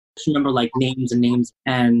just remember like names and names.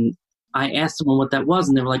 And I asked someone what that was,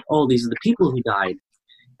 and they were like, oh, these are the people who died.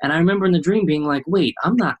 And I remember in the dream being like, wait,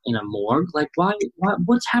 I'm not in a morgue. Like,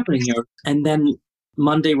 what's happening here? And then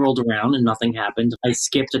Monday rolled around and nothing happened. I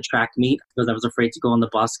skipped a track meet because I was afraid to go on the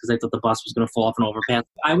bus because I thought the bus was going to fall off an overpass.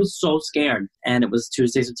 I was so scared. And it was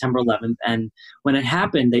Tuesday, September 11th. And when it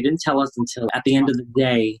happened, they didn't tell us until at the end of the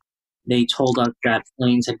day. They told us that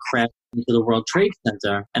planes had crashed into the World Trade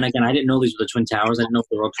Center. And again, I didn't know these were the Twin Towers. I didn't know if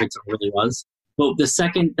the World Trade Center really was. But the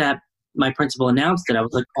second that my principal announced it, I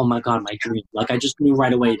was like, oh my God, my dream. Like, I just knew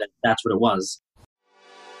right away that that's what it was.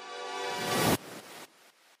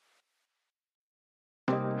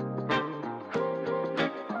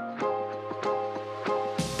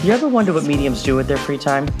 You ever wonder what mediums do with their free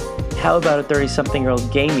time? How about a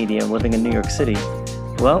 30-something-year-old gay medium living in New York City?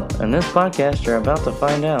 Well, in this podcast, you're about to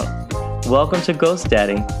find out. Welcome to Ghost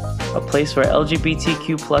Daddy, a place where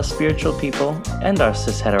LGBTQ plus spiritual people, and our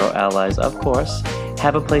cis-hetero allies, of course,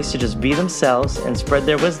 have a place to just be themselves and spread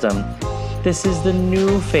their wisdom. This is the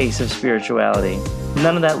new face of spirituality.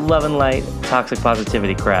 None of that love and light, toxic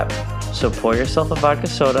positivity crap. So pour yourself a vodka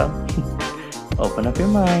soda, open up your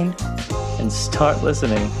mind, and start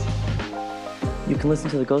listening. You can listen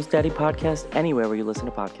to the Ghost Daddy podcast anywhere where you listen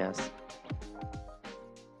to podcasts.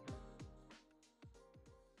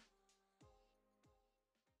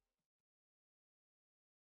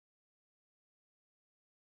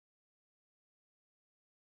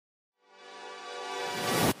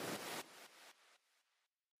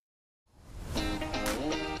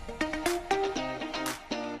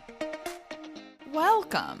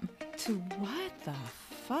 Welcome to What the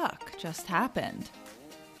Fuck Just Happened.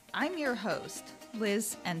 I'm your host,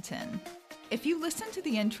 Liz Enton. If you listen to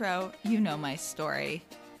the intro, you know my story.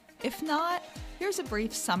 If not, here's a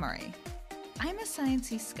brief summary. I'm a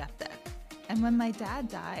sciencey skeptic, and when my dad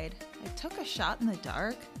died, I took a shot in the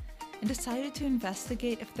dark and decided to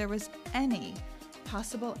investigate if there was any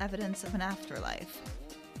possible evidence of an afterlife.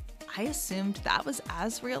 I assumed that was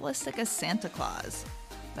as realistic as Santa Claus,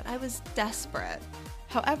 but I was desperate.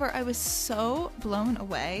 However, I was so blown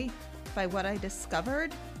away by what I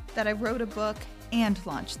discovered that I wrote a book and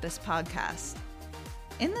launched this podcast.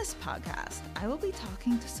 In this podcast, I will be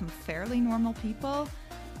talking to some fairly normal people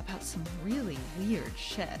about some really weird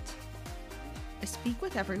shit. I speak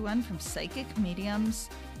with everyone from psychic mediums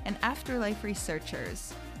and afterlife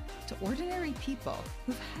researchers to ordinary people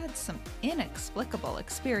who've had some inexplicable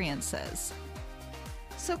experiences.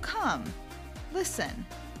 So come, listen.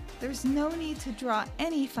 There's no need to draw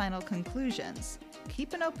any final conclusions.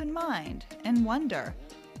 Keep an open mind and wonder,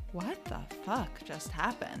 what the fuck just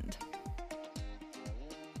happened?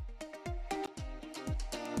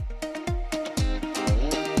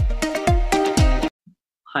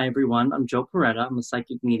 Hi, everyone. I'm Joe Peretta. I'm a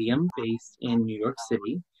psychic medium based in New York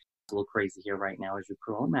City. It's a little crazy here right now, as you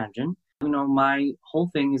could all imagine. You know, my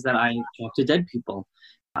whole thing is that I talk to dead people.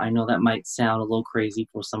 I know that might sound a little crazy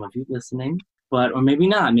for some of you listening. Or maybe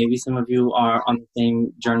not. Maybe some of you are on the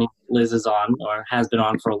same journey Liz is on or has been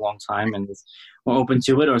on for a long time and is more open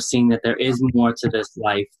to it or seeing that there is more to this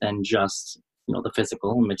life than just, the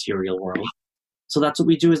physical and material world. So that's what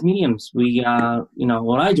we do as mediums. We,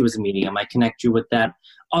 what I do as a medium, I connect you with that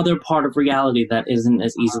other part of reality that isn't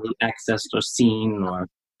as easily accessed or seen or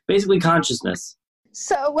basically consciousness.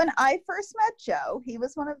 So when I first met Joe, he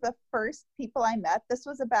was one of the first people I met. This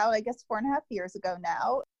was about, 4.5 years ago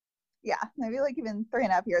now. Yeah, maybe even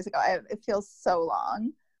 3.5 years ago. It feels so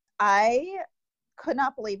long. I could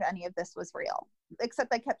not believe any of this was real,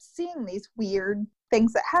 except I kept seeing these weird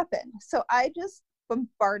things that happened. So I just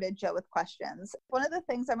bombarded Joe with questions. One of the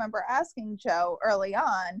things I remember asking Joe early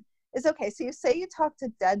on is, okay, so you say you talk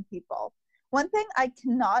to dead people. One thing I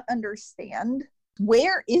cannot understand,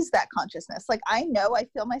 where is that consciousness? I know I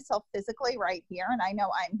feel myself physically right here, and I know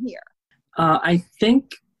I'm here. I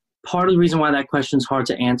think part of the reason why that question is hard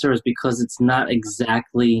to answer is because it's not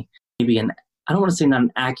exactly maybe I don't want to say not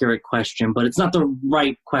an accurate question, but it's not the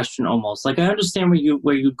right question almost. I understand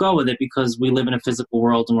where you go with it because we live in a physical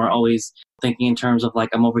world and we're always thinking in terms of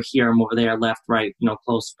I'm over here, I'm over there, left, right,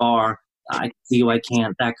 close, far, I can see you, I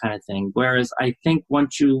can't, that kind of thing. Whereas I think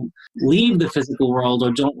once you leave the physical world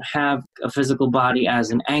or don't have a physical body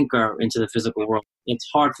as an anchor into the physical world, it's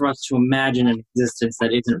hard for us to imagine an existence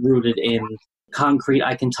that isn't rooted in concrete.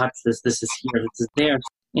 I can touch this is here, this is there.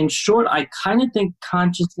 In short, I kind of think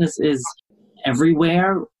consciousness is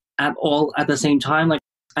everywhere at the same time.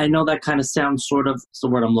 I know that kind of sounds sort of, it's the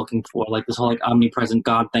word I'm looking for, this whole omnipresent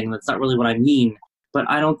God thing. That's not really what I mean. But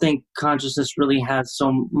I don't think consciousness really has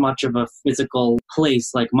so much of a physical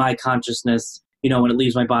place. My consciousness when it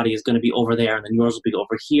leaves my body is going to be over there and then yours will be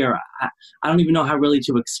over here. I don't even know how really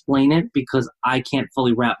to explain it because I can't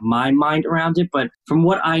fully wrap my mind around it. But from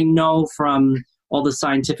what I know from all the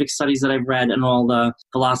scientific studies that I've read and all the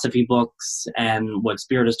philosophy books and what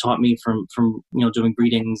Spirit has taught me from doing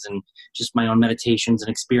readings and just my own meditations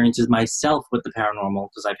and experiences myself with the paranormal,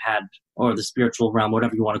 because I've had, or the spiritual realm,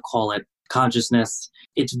 whatever you want to call it, consciousness,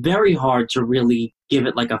 it's very hard to really give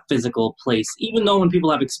it like a physical place. Even though when people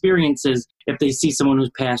have experiences, if they see someone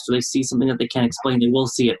who's passed or they see something that they can't explain, they will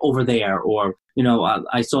see it over there. Or,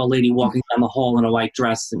 I saw a lady walking down the hall in a white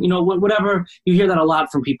dress. And, whatever, you hear that a lot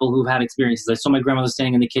from people who've had experiences. I saw my grandmother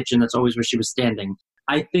standing in the kitchen. That's always where she was standing.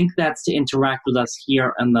 I think that's to interact with us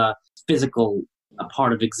here in the physical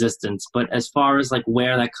part of existence. But as far as like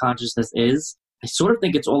where that consciousness is, I sort of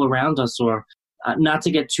think it's all around us, or not to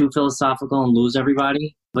get too philosophical and lose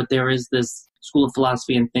everybody, but there is this school of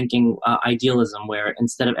philosophy and thinking, idealism, where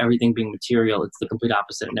instead of everything being material, it's the complete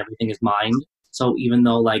opposite and everything is mind. So even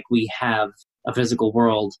though like we have a physical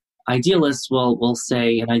world, idealists will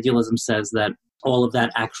say, and idealism says that all of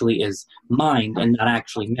that actually is mind and not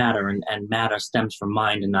actually matter, and matter stems from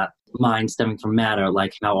mind and not mind stemming from matter,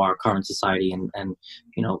 like how our current society and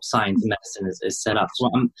science and medicine is set up. So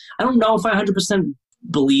I don't know if I 100%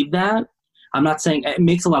 believe that. I'm not saying it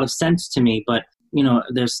makes a lot of sense to me, but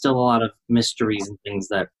there's still a lot of mysteries and things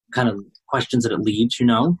that kind of questions that it leads,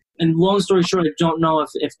 And long story short, I don't know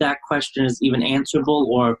if that question is even answerable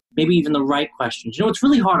or maybe even the right questions. It's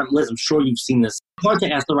really hard, Liz, I'm sure you've seen this. It's hard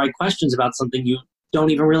to ask the right questions about something you don't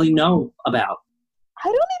even really know about. I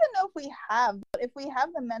don't even know if we have, but if we have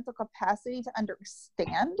the mental capacity to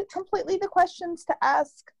understand completely the questions to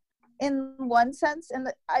ask in one sense.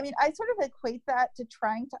 And I sort of equate that to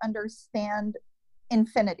trying to understand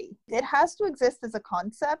infinity. It has to exist as a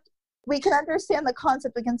concept. We can understand the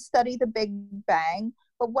concept. We can study the Big Bang.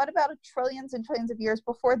 But what about trillions and trillions of years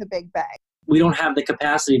before the Big Bang? We don't have the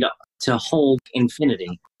capacity to hold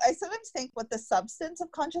infinity. I sometimes think what the substance of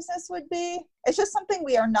consciousness would be. It's just something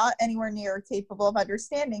we are not anywhere near capable of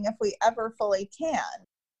understanding if we ever fully can.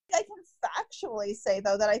 I can factually say,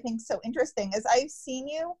 though, that I think so interesting is I've seen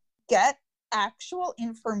you get actual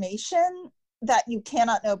information that you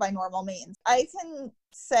cannot know by normal means. I can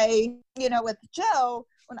say, with Joe,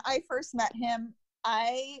 when I first met him,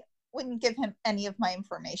 I wouldn't give him any of my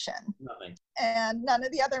information. Nothing. And none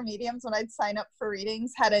of the other mediums, when I'd sign up for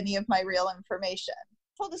readings, had any of my real information.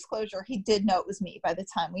 Full disclosure, he did know it was me by the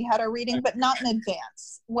time we had our reading, but not in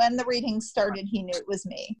advance. When the reading started, he knew it was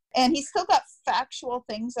me. And he still got factual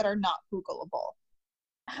things that are not Googleable.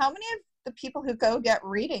 How many of the people who go get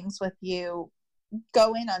readings with you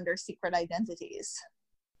go in under secret identities?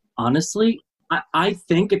 Honestly, I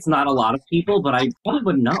think it's not a lot of people, but I probably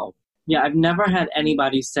wouldn't know. Yeah, I've never had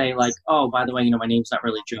anybody say like, oh, by the way, my name's not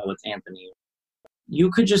really Joe, it's Anthony. You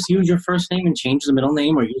could just use your first name and change the middle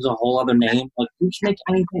name or use a whole other name. Like, you can make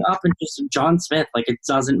anything up and just John Smith. Like, it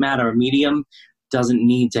doesn't matter. A medium doesn't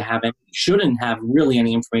need to have shouldn't have really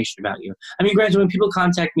any information about you. Granted, when people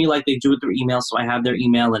contact me, like they do with their email, so I have their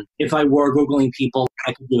email, and if I were Googling people,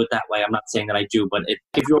 I could do it that way. I'm not saying that I do, but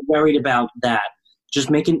if you're worried about that, just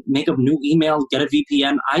make a new email, get a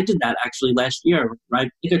VPN. I did that actually last year, right?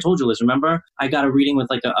 I think I told you, Liz, remember? I got a reading with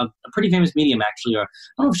like a pretty famous medium, actually, or I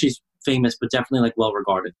don't know if she's famous, but definitely like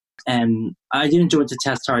well-regarded. And I didn't do it to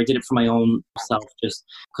test her. I did it for my own self, just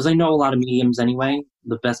because I know a lot of mediums anyway.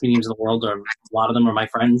 The best mediums in the world a lot of them are my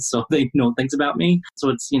friends, so they know things about me. So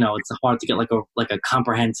it's, it's hard to get like a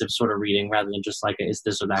comprehensive sort of reading rather than just like, is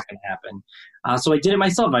this or that going to happen? So I did it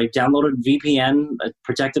myself. I downloaded VPN,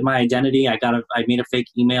 protected my identity. I made a fake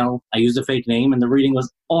email. I used a fake name, and the reading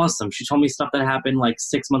was awesome. She told me stuff that happened like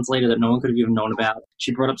 6 months later that no one could have even known about.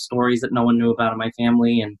 She brought up stories that no one knew about in my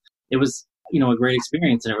family, and it was, a great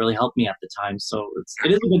experience, and it really helped me at the time. So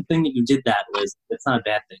it is a good thing that you did that, Liz. It's not a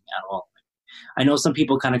bad thing at all. I know some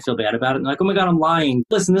people kind of feel bad about it. And like, oh my God, I'm lying.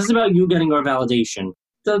 Listen, this is about you getting your validation.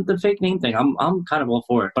 The fake name thing, I'm kind of all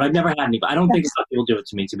for it. But I've never had any. But I don't think some people do it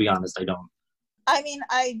to me, to be honest. I don't.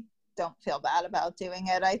 I don't feel bad about doing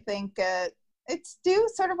it. I think it's do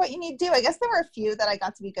sort of what you need to do. I guess there were a few that I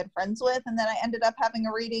got to be good friends with, and then I ended up having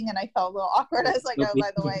a reading and I felt a little awkward. I was like, oh,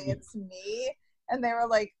 by the way, it's me. And they were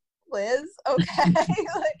like, Liz, okay.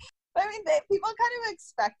 People kind of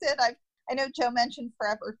expect it. I know Joe mentioned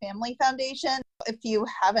Forever Family Foundation. If you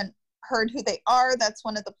haven't heard who they are, that's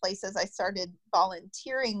one of the places I started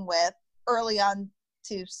volunteering with early on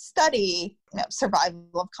to study, survival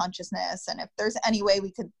of consciousness and if there's any way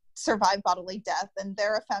we could survive bodily death. And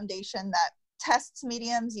they're a foundation that tests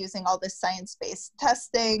mediums using all this science-based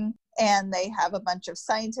testing. And they have a bunch of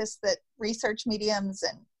scientists that research mediums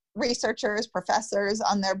and researchers, professors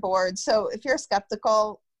on their board. So if you're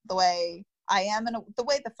skeptical the way I am and the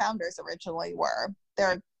way the founders originally were,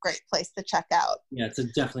 they're a great place to check out. Yeah, it's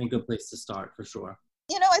definitely a good place to start for sure.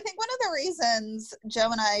 You know, I think one of the reasons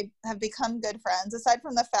Joe and I have become good friends, aside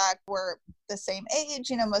from the fact we're the same age,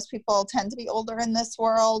 you know, most people tend to be older in this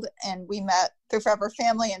world, and we met through Forever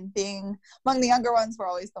Family, and being among the younger ones, we're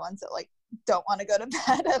always the ones that like don't want to go to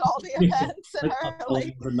bed at all the events and are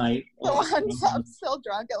like the ones up still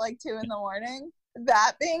drunk at like 2 a.m.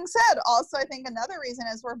 That being said, also I think another reason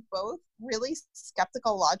is we're both really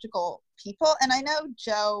skeptical, logical people. And I know,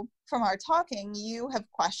 Joe, from our talking, you have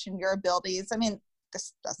questioned your abilities. I mean,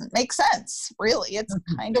 this doesn't make sense, really. It's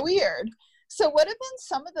kind of weird. So what have been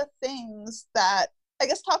some of the things that, I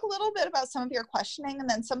guess, talk a little bit about some of your questioning, and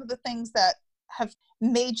then some of the things that have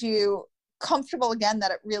made you comfortable again that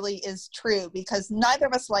it really is true, because neither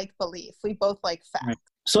of us like belief. We both like fact. Right.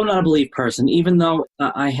 So I'm not a belief person, even though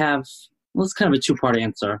I have, well, it's kind of a two-part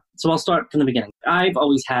answer. So I'll start from the beginning. I've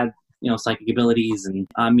always had, you know, psychic abilities and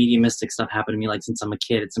mediumistic stuff happen to me, like since I'm a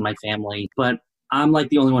kid. It's in my family. But I'm like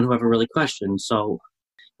the only one who ever really questioned. So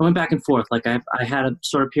I went back and forth. Like I had a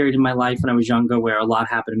sort of period in my life when I was younger where a lot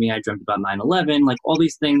happened to me. I dreamt about 9/11, like all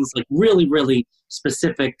these things, like really, really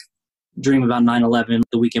specific dream about 9/11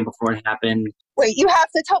 the weekend before it happened. Wait, you have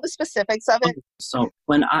to tell the specifics of it. So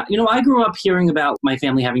when I grew up hearing about my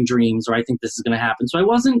family having dreams, or I think this is going to happen. So I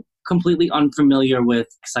wasn't completely unfamiliar with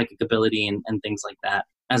psychic ability and things like that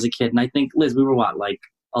as a kid. And I think, Liz, we were what, like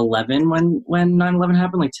 11 when 9/11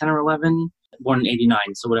 happened, like 10 or 11? Born in 89,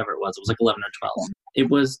 so whatever it was like 11 or 12.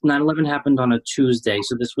 It was 9/11 happened on a Tuesday,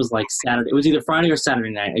 so this was like Saturday. It was either Friday or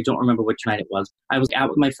Saturday night. I don't remember which night it was. I was out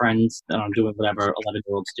with my friends, doing whatever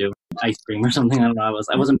 11-year-olds do, ice cream or something. I don't know.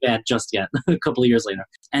 I wasn't bad just yet. A couple of years later,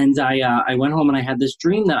 and I went home and I had this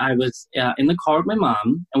dream that I was in the car with my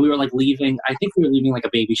mom, and we were like leaving. I think we were leaving like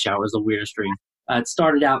a baby shower. It was the weirdest dream. It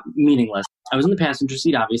started out meaningless. I was in the passenger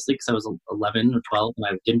seat, obviously, because I was 11 or 12 and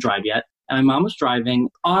I didn't drive yet. And my mom was driving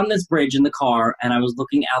on this bridge in the car, and I was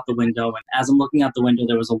looking out the window. And as I'm looking out the window,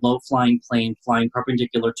 there was a low-flying plane flying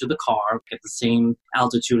perpendicular to the car at the same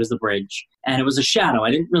altitude as the bridge. And it was a shadow.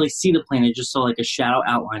 I didn't really see the plane. I just saw like a shadow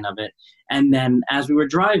outline of it. And then as we were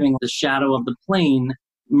driving, the shadow of the plane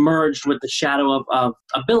merged with the shadow of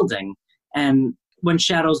a building. And when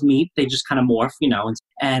shadows meet, they just kind of morph,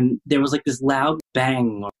 and there was like this loud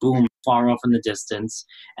bang or boom far off in the distance.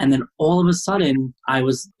 And then all of a sudden, I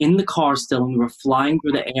was in the car still, and we were flying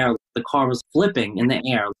through the air. The car was flipping in the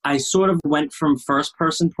air. I sort of went from first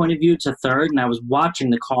person point of view to third, and I was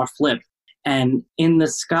watching the car flip. And in the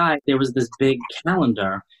sky, there was this big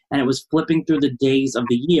calendar, and it was flipping through the days of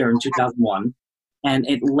the year in 2001. And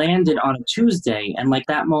it landed on a Tuesday. And like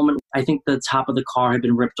that moment, I think the top of the car had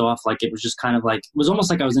been ripped off. Like it was just kind of like, it was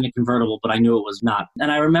almost like I was in a convertible, but I knew it was not.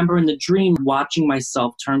 And I remember in the dream watching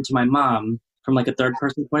myself turn to my mom from like a third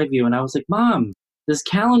person point of view. And I was like, Mom, this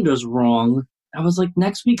calendar's wrong. I was like,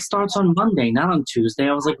 next week starts on Monday, not on Tuesday.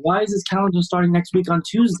 I was like, why is this calendar starting next week on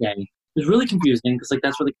Tuesday? It was really confusing because like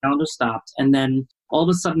that's where the calendar stopped. And then all of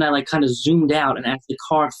a sudden I like kind of zoomed out, and as the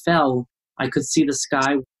car fell, I could see the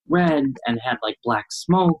sky red and had like black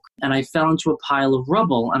smoke, and I fell into a pile of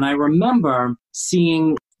rubble. And I remember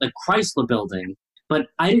seeing the Chrysler building, but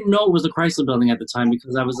I didn't know it was the Chrysler building at the time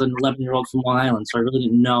because I was an 11-year-old from Long Island, so I really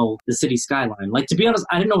didn't know the city skyline. Like, to be honest,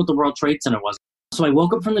 I didn't know what the World Trade Center was. So I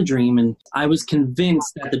woke up from the dream, and I was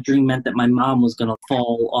convinced that the dream meant that my mom was going to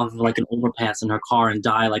fall off of like an overpass in her car and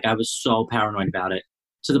die. Like, I was so paranoid about it,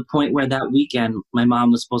 to the point where that weekend my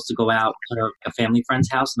mom was supposed to go out to a family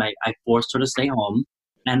friend's house, and I forced her to stay home.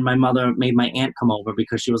 And my mother made my aunt come over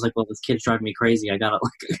because she was like, well, this kid's driving me crazy. I gotta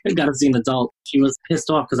see an adult. She was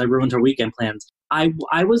pissed off because I ruined her weekend plans. I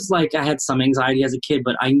was like, I had some anxiety as a kid,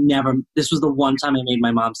 but this was the one time I made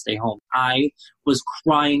my mom stay home. I was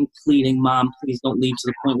crying, pleading, Mom, please don't leave, to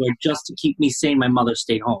the point where just to keep me sane, my mother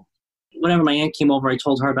stayed home. Whenever my aunt came over, I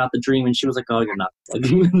told her about the dream, and she was like, oh, you're nuts.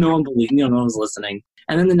 Like, no one believed me, no one was listening.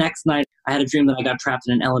 And then the next night, I had a dream that I got trapped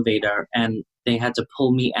in an elevator, and they had to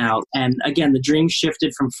pull me out. And again, the dream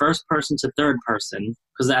shifted from first person to third person,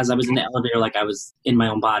 because as I was in the elevator, like I was in my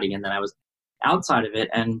own body, and then I was outside of it,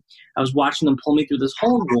 and I was watching them pull me through this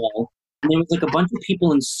whole wall. And there was like a bunch of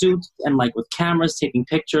people in suits and like with cameras taking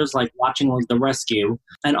pictures, like watching like the rescue.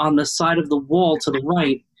 And on the side of the wall to the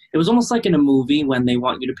right, it was almost like in a movie when they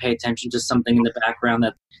want you to pay attention to something in the background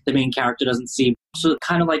that the main character doesn't see. So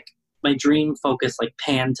kind of like my dream focus like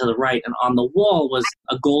panned to the right, and on the wall was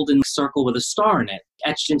a golden circle with a star in it,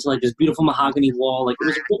 etched into like this beautiful mahogany wall. Like it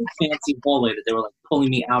was a really fancy hallway that they were like pulling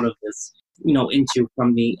me out of this, into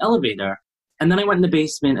from the elevator. And then I went in the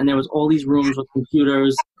basement, and there was all these rooms with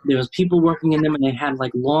computers, there was people working in them, and they had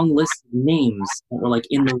like long lists of names that were like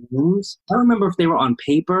in the rooms. I don't remember if they were on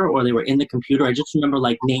paper or they were in the computer. I just remember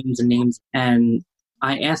like names and names. And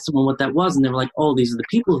I asked someone what that was, and they were like, oh, these are the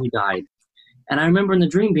people who died. And I remember in the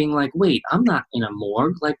dream being like, wait, I'm not in a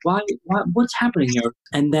morgue. Like, what's happening here?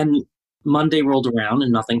 And then Monday rolled around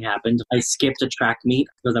and nothing happened. I skipped a track meet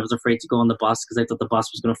because I was afraid to go on the bus because I thought the bus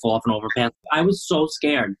was going to fall off an overpass. I was so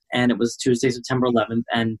scared. And it was Tuesday, September 11th.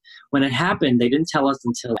 And when it happened, they didn't tell us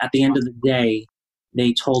until at the end of the day.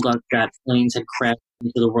 They told us that planes had crashed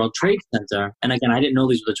into the World Trade Center. And again, I didn't know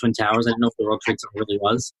these were the Twin Towers. I didn't know if the World Trade Center really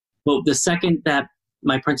was. But the second that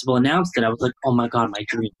my principal announced it, I was like, oh my God, my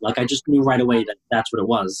dream. Like, I just knew right away that that's what it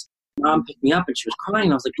was. Mom picked me up and she was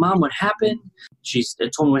crying. I was like, Mom, what happened? She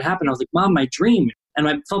told me what happened. I was like, Mom, my dream. And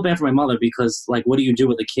I felt bad for my mother because, like, what do you do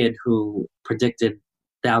with a kid who predicted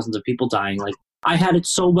thousands of people dying? Like, I had it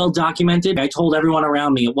so well documented. I told everyone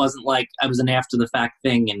around me. It wasn't like I was an after the fact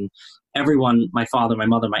thing. And everyone, my father, my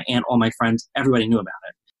mother, my aunt, all my friends, everybody knew about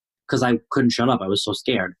it because I couldn't shut up. I was so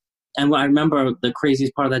scared. And what I remember the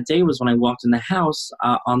craziest part of that day was when I walked in the house,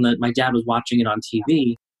 my dad was watching it on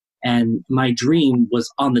TV, and my dream was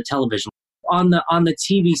on the television. On the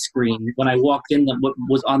TV screen, when I walked in, what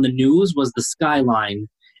was on the news was the skyline.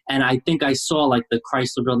 And I think I saw like the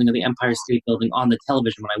Chrysler Building or the Empire State Building on the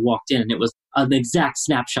television when I walked in. And it was an exact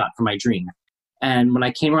snapshot from my dream. And when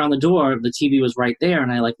I came around the door, the TV was right there.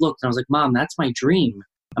 And I like looked and I was like, Mom, that's my dream.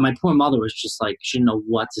 And my poor mother was just like, she didn't know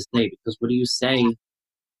what to say because what do you say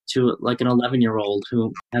to like an 11-year-old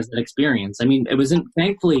who has that experience? I mean, it wasn't,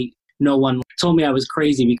 thankfully, no one told me I was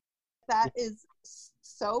crazy. That is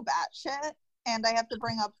so batshit. And I have to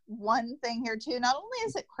bring up one thing here too. Not only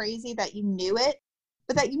is it crazy that you knew it,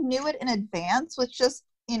 but that you knew it in advance, which just,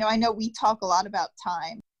 I know we talk a lot about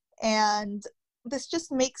time. And this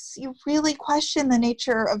just makes you really question the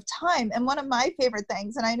nature of time. And one of my favorite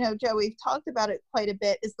things, and I know, Joe, we've talked about it quite a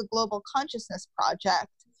bit, is the Global Consciousness Project.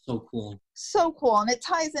 So cool. So cool. And it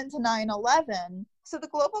ties into 9/11. So the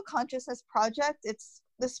Global Consciousness Project,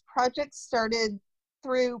 this project started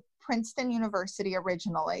through Princeton University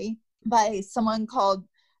originally by someone called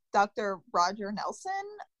Dr. Roger Nelson.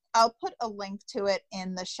 I'll put a link to it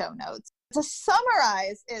in the show notes. To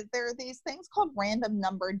summarize, there are these things called random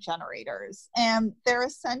number generators, and they're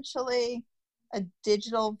essentially a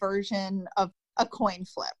digital version of a coin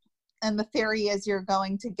flip. And the theory is you're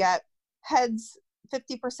going to get heads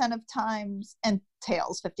 50% of times and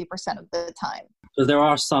tails 50% of the time. So there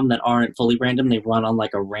are some that aren't fully random. They run on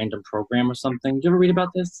like a random program or something. Did you ever read about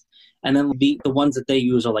this? And then the ones that they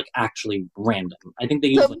use are like actually random. I think they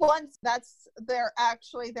use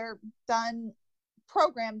they're done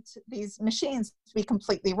programmed these machines to be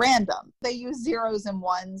completely random. They use zeros and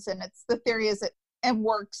ones, and the theory is it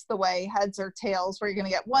works the way heads or tails, where you're going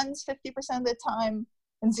to get ones 50% of the time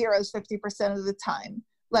and zeros 50% of the time,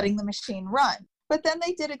 letting the machine run. But then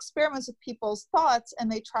they did experiments with people's thoughts,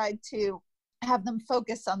 and they tried to have them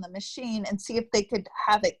focus on the machine and see if they could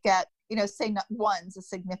have it get, say ones a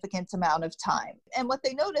significant amount of time. And what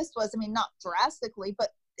they noticed was, not drastically, but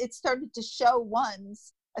it started to show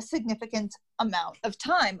ones a significant amount of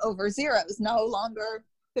time over zeros, no longer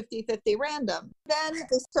 50-50 random. Then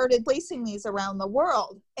they started placing these around the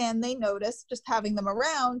world, and they noticed just having them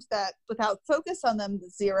around that without focus on them, the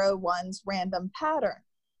 0, 1s random pattern.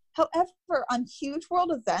 However, on huge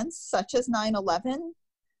world events such as 9/11,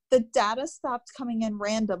 the data stopped coming in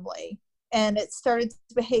randomly, and it started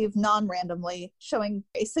to behave non-randomly, showing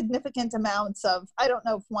a significant amounts of, I don't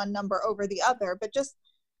know if one number over the other, but just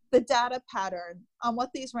the data pattern on what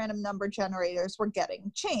these random number generators were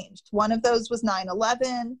getting changed. One of those was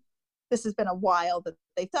 9/11. This has been a while that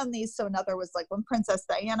they've done these. So another was like when Princess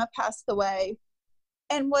Diana passed away.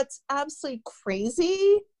 And what's absolutely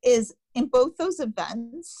crazy is in both those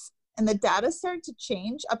events, and the data started to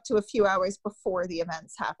change up to a few hours before the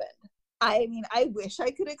events happened. I wish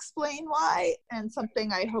I could explain why, and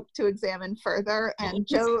something I hope to examine further. And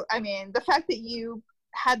Joe, the fact that you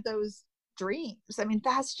had those dreams,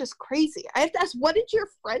 that's just crazy. I have to ask, what did your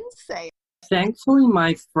friends say? Thankfully,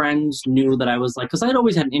 my friends knew that I was like, because I'd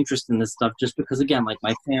always had an interest in this stuff, just because, again, like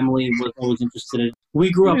my family was always interested in it.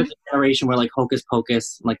 We grew up in a generation where like Hocus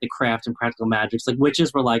Pocus, like the craft and practical magics, like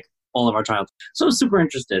witches were like all of our childhood. So I was super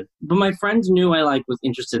interested. But my friends knew I was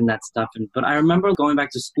interested in that stuff. But I remember going back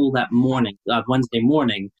to school that morning, Wednesday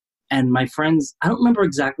morning, and my friends, I don't remember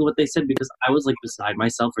exactly what they said because I was like beside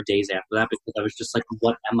myself for days after that because I was just like,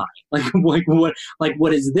 what am I?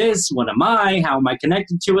 What is this? What am I? How am I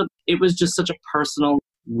connected to it? It was just such a personal,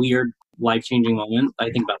 weird, life-changing moment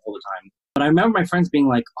I think about all the time. But I remember my friends being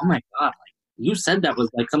like, oh my God, like you said that was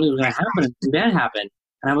like something was going to happen and that happened.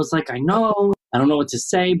 And I was like, I know, I don't know what to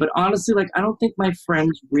say. But honestly, like, I don't think my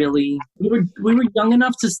friends really, we were young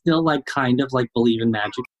enough to still like kind of like believe in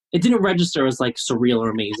magic. It didn't register as like surreal or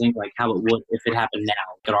amazing, like how it would if it happened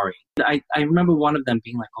now at our age. I remember one of them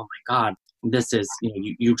being like, oh my God, this is,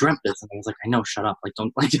 you dreamt this. And I was like, I know, shut up. Like,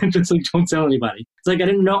 don't, like, just like, don't tell anybody. It's like, I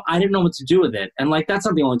didn't know what to do with it. And like, that's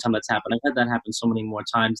not the only time that's happened. I've had that happen so many more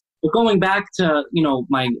times. But going back to,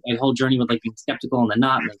 my whole journey with like being skeptical and then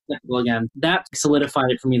not, and then skeptical again, that solidified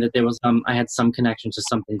it for me that there was, I had some connection to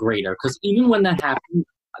something greater. Because even when that happened,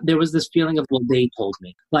 there was this feeling of, well, they told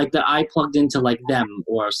me, like that I plugged into like them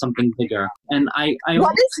or something bigger. And I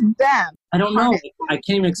what is them? I don't know. I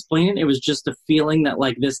can't even explain it. It was just a feeling that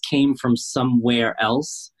like this came from somewhere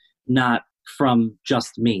else, not from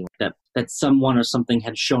just me, that someone or something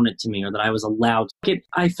had shown it to me, or that I was allowed to.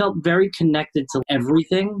 I felt very connected to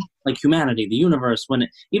everything, like humanity, the universe,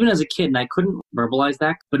 even as a kid, and I couldn't verbalize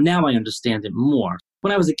that, but now I understand it more.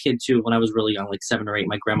 When I was a kid too, when I was really young, like 7 or 8,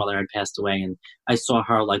 my grandmother had passed away, and I saw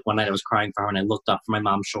her like one night I was crying for her, and I looked up from my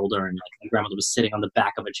mom's shoulder, and like my grandmother was sitting on the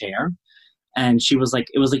back of a chair, and she was like,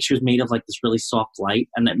 it was like she was made of like this really soft light,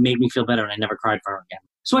 and it made me feel better, and I never cried for her again.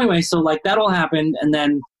 So anyway, so like that all happened, and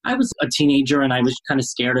then I was a teenager, and I was kind of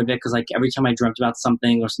scared of it because like every time I dreamt about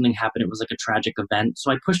something or something happened, it was like a tragic event.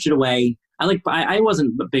 So I pushed it away. I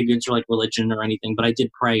wasn't big into like religion or anything, but I did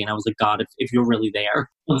pray, and I was like, God, if you're really there,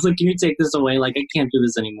 I was like, can you take this away? Like, I can't do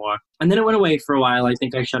this anymore. And then it went away for a while. I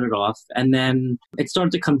think I shut it off, and then it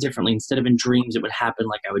started to come differently. Instead of in dreams, it would happen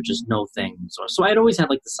like I would just know things. So I'd always had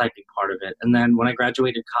like the psychic part of it. And then when I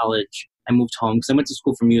graduated college, I moved home because I went to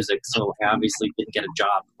school for music. So I obviously didn't get a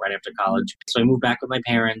job right after college. So I moved back with my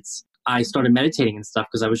parents. I started meditating and stuff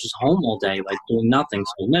because I was just home all day, like doing nothing.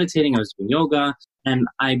 So I was meditating, I was doing yoga, and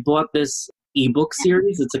I bought this ebook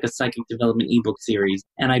series. It's like a psychic development ebook series.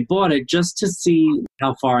 And I bought it just to see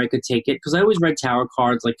how far I could take it because I always read tarot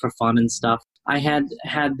cards like for fun and stuff. I had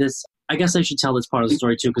this, I guess I should tell this part of the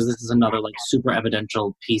story too because this is another like super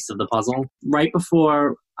evidential piece of the puzzle. Right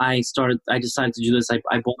before I decided to do this,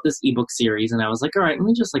 I bought this ebook series and I was like, all right, let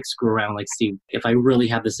me just like screw around, like see if I really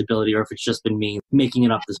have this ability or if it's just been me making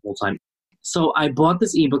it up this whole time. So I bought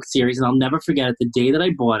this ebook series and I'll never forget it. The day that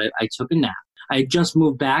I bought it, I took a nap. I had just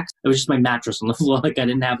moved back. It was just my mattress on the floor. Like I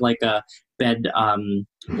didn't have like a bed.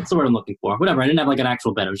 What's the word I'm looking for? Whatever. I didn't have like an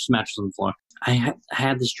actual bed. It was just a mattress on the floor. I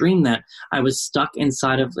had this dream that I was stuck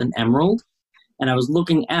inside of an emerald and I was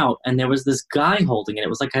looking out and there was this guy holding it. It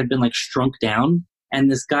was like I'd been like shrunk down and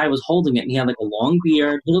this guy was holding it and he had like a long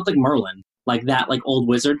beard. He looked like Merlin, like that, like old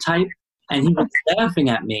wizard type. And he was laughing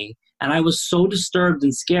at me. And I was so disturbed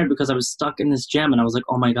and scared because I was stuck in this gem and I was like,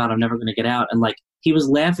 oh my God, I'm never going to get out. And like, he was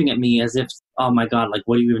laughing at me as if, oh my God, like,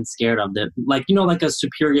 what are you even scared of? That, like, like a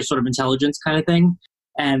superior sort of intelligence kind of thing.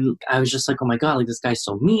 And I was just like, oh my God, like this guy's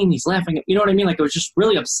so mean. He's laughing at, you know what I mean? Like I was just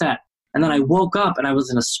really upset. And then I woke up and I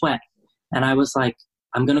was in a sweat and I was like,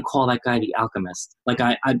 I'm going to call that guy the alchemist. Like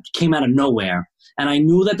I came out of nowhere and I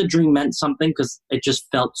knew that the dream meant something because it just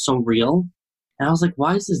felt so real. And I was like,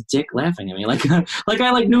 why is this dick laughing at me? Like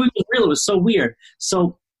I like knew it was real. It was so weird.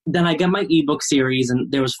 So then I got my ebook series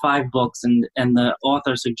and there was 5 books and the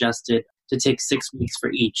author suggested to take 6 weeks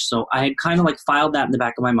for each. So I had kind of like filed that in the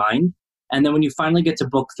back of my mind. And then when you finally get to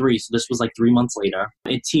book 3, so this was like 3 months later,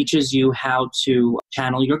 it teaches you how to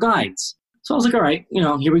channel your guides. So I was like, all right,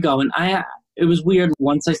 here we go. And it was weird.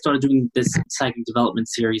 Once I started doing this psychic development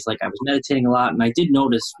series, like I was meditating a lot and I did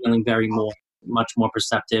notice feeling much more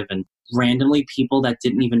perceptive, and randomly people that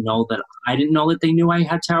didn't even know that I didn't know that they knew I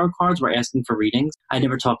had tarot cards were asking for readings. I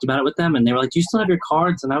never talked about it with them and they were like, do you still have your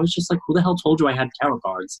cards? And I was just like, who the hell told you I had tarot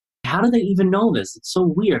cards? How do they even know this? It's so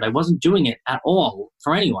weird. I wasn't doing it at all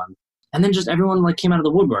for anyone. And then just everyone like came out of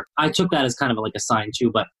the woodwork. I took that as kind of like a sign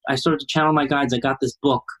too, but I started to channel my guides. I got this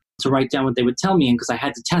book to write down what they would tell me, and because I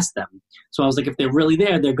had to test them. So I was like, if they're really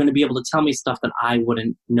there, they're going to be able to tell me stuff that I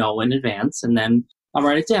wouldn't know in advance, and then I'll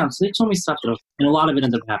write it down. So they told me stuff and a lot of it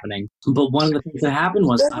ended up happening. But one of the things that happened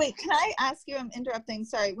was... Wait, can I ask you, I'm interrupting,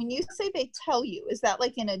 sorry. When you say they tell you, is that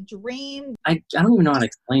like in a dream? I don't even know how to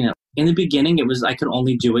explain it. In the beginning, it was I could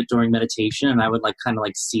only do it during meditation, and I would like kind of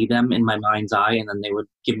like see them in my mind's eye, and then they would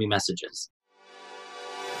give me messages.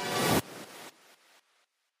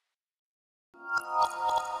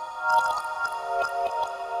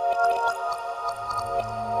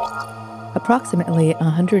 Approximately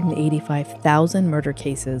 185,000 murder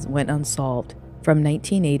cases went unsolved from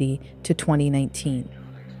 1980 to 2019.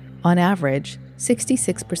 On average,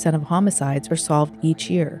 66% of homicides are solved each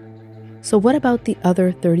year. So what about the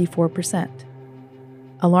other 34%?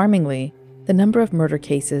 Alarmingly, the number of murder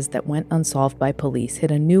cases that went unsolved by police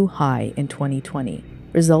hit a new high in 2020,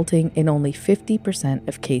 resulting in only 50%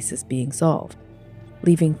 of cases being solved.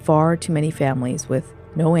 leaving far too many families with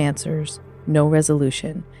no answers, no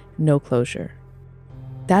resolution, no closure.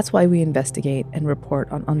 That's why we investigate and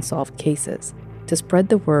report on unsolved cases, to spread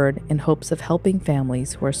the word in hopes of helping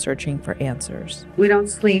families who are searching for answers. We don't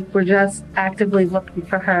sleep. We're just actively looking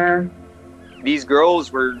for her. These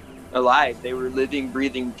girls were alive. They were living,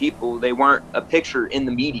 breathing people. They weren't a picture in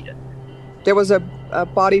the media. There was a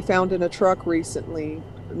body found in a truck recently.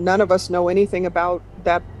 None of us know anything about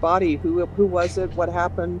that body. Who was it? What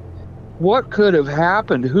happened? What could have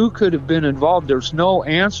happened? Who could have been involved? There's no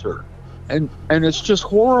answer. And it's just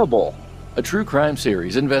horrible. A true crime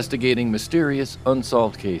series investigating mysterious,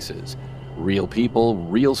 unsolved cases. Real people,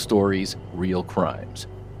 real stories, real crimes.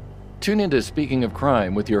 Tune into Speaking of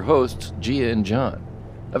Crime with your hosts, Gia and John.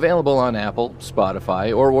 Available on Apple,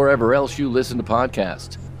 Spotify, or wherever else you listen to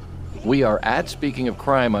podcasts. We are at Speaking of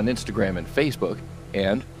Crime on Instagram and Facebook,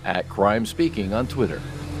 and at Crime Speaking on Twitter.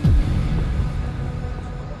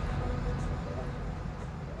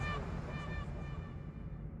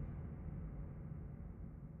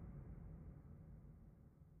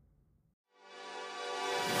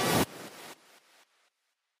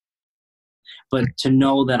 But to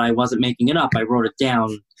know that I wasn't making it up, I wrote it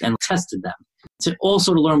down and tested them. To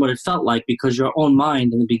also to learn what it felt like, because your own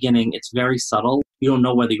mind in the beginning, it's very subtle. You don't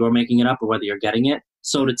know whether you're making it up or whether you're getting it.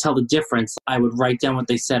 So to tell the difference, I would write down what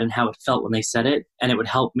they said and how it felt when they said it, and it would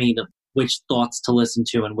help me to which thoughts to listen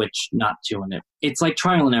to and which not to. And it's like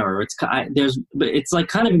trial and error. It's like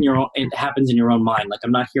kind of in your own. It happens in your own mind. Like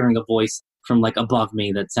I'm not hearing a voice from like above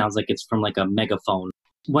me that sounds like it's from like a megaphone.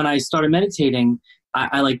 When I started meditating,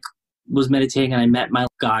 I was meditating and I met my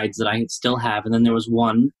guides that I still have, and then there was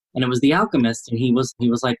one, and it was the alchemist, and he was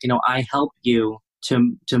like, I help you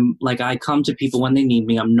to like, I come to people when they need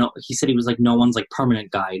me. He said he was like no one's like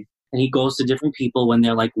permanent guide, and he goes to different people when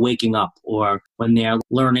they're like waking up or when they're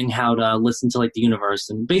learning how to listen to like the universe,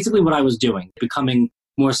 and basically what I was doing, becoming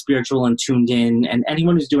more spiritual and tuned in, and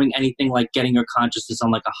anyone who's doing anything like getting your consciousness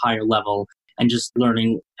on like a higher level and just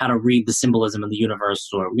learning how to read the symbolism of the universe,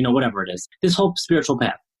 or whatever it is, this whole spiritual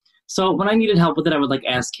path. So when I needed help with it, I would like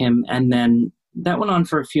ask him, and then that went on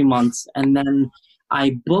for a few months, and then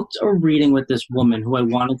I booked a reading with this woman who I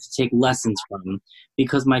wanted to take lessons from,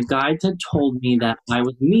 because my guides had told me that I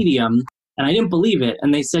was a medium, and I didn't believe it,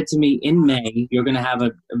 and they said to me, in May, you're going to have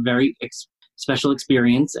a very special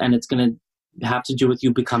experience, and it's going to have to do with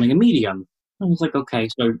you becoming a medium. I was like, okay.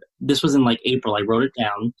 So this was in like April. I wrote it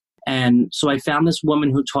down, and so I found this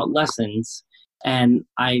woman who taught lessons. And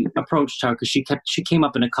I approached her because she came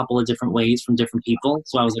up in a couple of different ways from different people.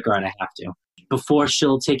 So I was like, all right, I have to. Before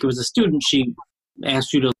she'll take you as a student, she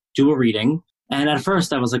asks you to do a reading. And at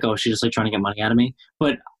first I was like, oh, she's just like trying to get money out of me.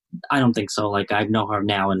 But I don't think so. Like I know her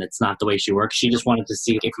now, and it's not the way she works. She just wanted to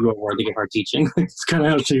see if you were worthy of her teaching. It's kind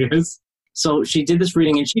of how she is. So she did this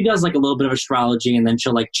reading, and she does like a little bit of astrology, and then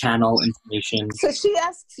she'll like channel information. So she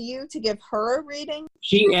asks you to give her a reading?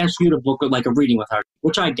 She asks you to book like a reading with her,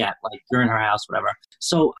 which I get, like you're in her house, whatever.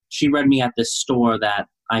 So she read me at this store that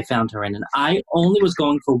I found her in, and I only was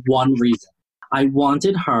going for one reason. I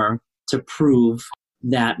wanted her to prove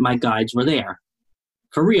that my guides were there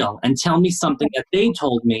for real and tell me something that they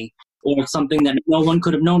told me, or something that no one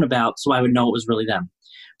could have known about, so I would know it was really them.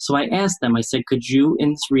 So I asked them, I said, could you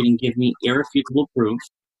in this reading give me irrefutable proof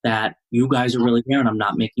that you guys are really there and I'm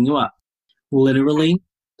not making you up? Literally,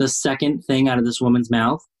 the second thing out of this woman's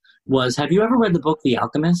mouth was, have you ever read the book The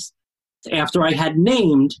Alchemist? After I had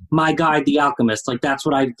named my guide The Alchemist, like that's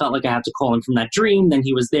what I felt like I had to call him from that dream. Then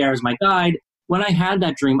he was there as my guide. When I had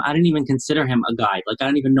that dream, I didn't even consider him a guide. Like I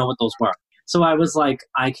didn't even know what those were. So I was like,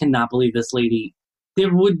 I cannot believe this lady. There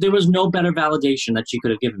was no better validation that she could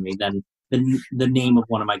have given me than the name of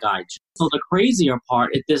one of my guides. So the crazier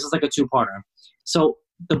part, this is like a two-parter. So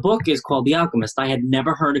the book is called The Alchemist. I had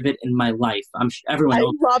never heard of it in my life. Everyone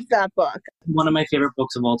knows. I love that book. One of my favorite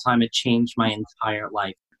books of all time. It changed my entire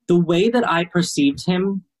life. The way that I perceived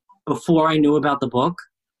him before I knew about the book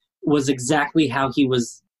was exactly how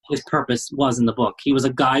his purpose was in the book. He was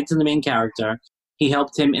a guide to the main character. He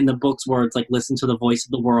helped him in the book's words, like listen to the voice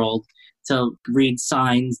of the world, to read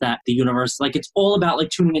signs that the universe, like it's all about like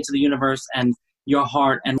tuning into the universe and your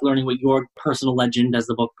heart and learning what your personal legend, as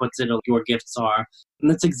the book puts it, or your gifts are.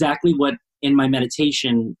 And that's exactly what in my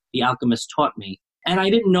meditation, The Alchemist taught me. And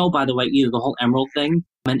I didn't know, by the way, either the whole emerald thing.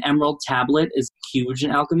 An emerald tablet is huge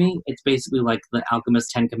in alchemy. It's basically like the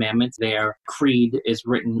alchemist's 10 commandments. Their creed is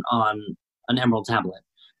written on an emerald tablet.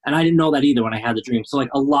 And I didn't know that either when I had the dream. So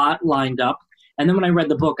like a lot lined up. And then when I read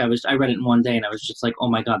the book, I read it in one day and I was just like, oh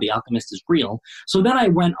my God, The Alchemist is real. So then I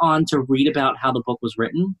went on to read about how the book was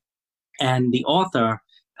written. And the author,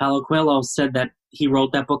 Paulo Coelho said that he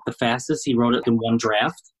wrote that book the fastest. He wrote it in one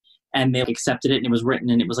draft, and they accepted it, and it was written,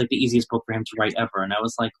 and it was like the easiest book for him to write ever. And I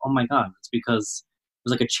was like, oh my God, it's because it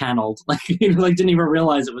was like a channeled, like, like didn't even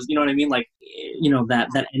realize it was, you know what I mean? Like,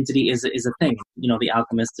 that entity is a thing. The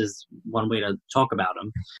Alchemist is one way to talk about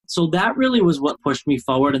him. So that really was what pushed me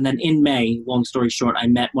forward. And then in May, long story short, I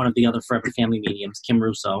met one of the other Forever Family mediums, Kim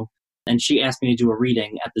Russo, and she asked me to do a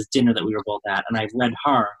reading at this dinner that we were both at. And I read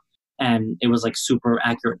her, and it was like super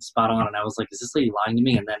accurate and spot on. And I was like, is this lady lying to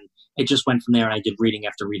me? And then it just went from there, and I did reading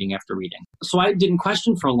after reading after reading. So I didn't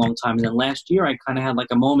question for a long time. And then last year, I kind of had like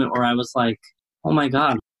a moment where I was like, oh my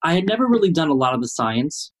God. I had never really done a lot of the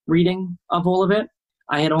science reading of all of it.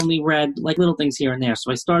 I had only read like little things here and there.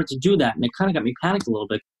 So I started to do that, and it kind of got me panicked a little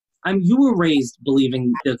bit. You were raised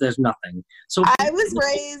believing that there's nothing. So I was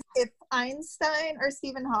raised, if Einstein or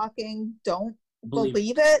Stephen Hawking don't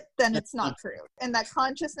believe it, then it's not true. And that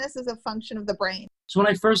consciousness is a function of the brain. So when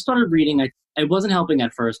I first started reading, it wasn't helping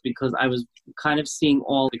at first because I was kind of seeing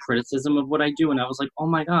all the criticism of what I do. And I was like, oh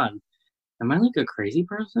my God, am I like a crazy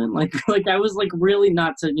person? Like I was like really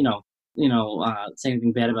not to, say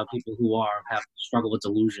anything bad about people who have struggled with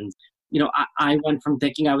delusions. I went from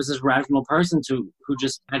thinking I was this rational person who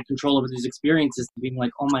just had control over these experiences to being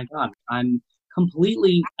like, oh my God, I'm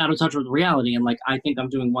completely out of touch with reality. And like, I think I'm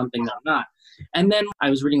doing one thing that I'm not. And then I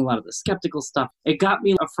was reading a lot of the skeptical stuff. It got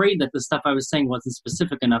me afraid that the stuff I was saying wasn't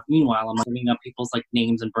specific enough. Meanwhile, I'm looking up people's like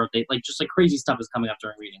names and birthdays, like just like crazy stuff is coming up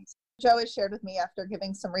during readings. Joe has shared with me after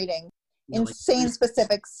giving some reading insane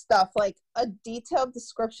specific stuff, like a detailed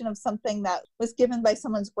description of something that was given by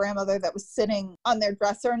someone's grandmother that was sitting on their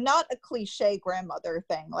dresser, not a cliche grandmother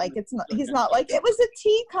thing. Like he's not like, it was a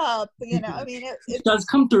teacup, I mean, it does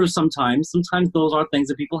come through sometimes. Sometimes those are things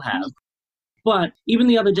that people have. But even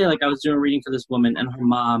the other day, like I was doing a reading for this woman, and her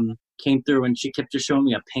mom came through, and she kept just showing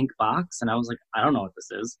me a pink box, and I was like, I don't know what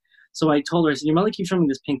this is. So I told her, I said, your mother keeps showing me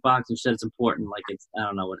this pink box, and she said it's important, like I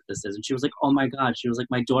don't know what this is. And she was like, oh my God. She was like,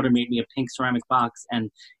 my daughter made me a pink ceramic box,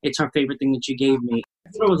 and it's her favorite thing that she gave me.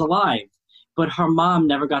 I thought it was alive. But her mom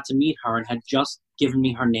never got to meet her and had just given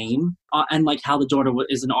me her name and like how the daughter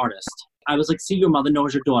is an artist. I was like, see, your mother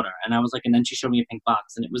knows your daughter. And I was like, and then she showed me a pink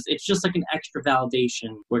box. And it's just like an extra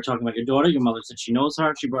validation. We're talking about your daughter. Your mother said she knows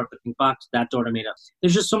her. She brought up the pink box. That daughter made up.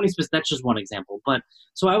 There's just so many that's just one example. But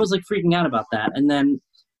so I was like freaking out about that. And then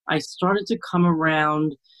I started to come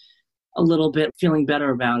around a little bit, feeling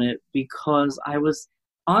better about it, because I was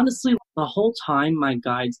honestly, the whole time my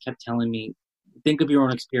guides kept telling me, think of your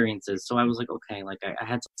own experiences. So I was like, okay, like I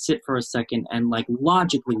had to sit for a second and like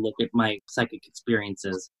logically look at my psychic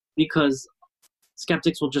experiences, because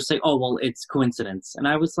skeptics will just say, oh, well, it's coincidence. And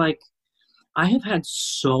I was like, I have had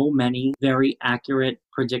so many very accurate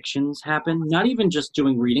predictions happen, not even just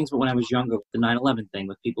doing readings, but when I was younger, with the 9/11 thing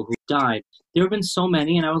with people who died. There have been so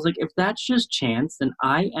many, and I was like, if that's just chance, then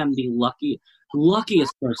I am the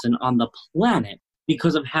luckiest person on the planet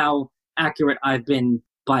because of how accurate I've been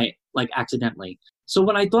by it, like accidentally. So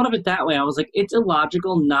when I thought of it that way, I was like, it's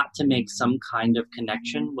illogical not to make some kind of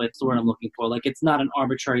connection with the word I'm looking for. Like, it's not an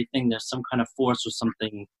arbitrary thing. There's some kind of force or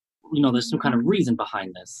something, there's some kind of reason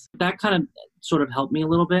behind this. That kind of sort of helped me a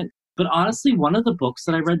little bit. But honestly, one of the books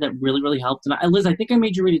that I read that really, really helped, and Liz, I think I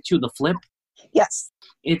made you read it too, The Flip. Yes.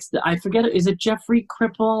 I forget, is it Jeffrey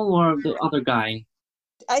Kripal or the other guy?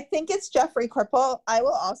 I think it's Jeffrey Kripal. I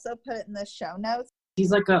will also put it in the show notes.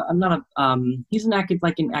 He's like he's in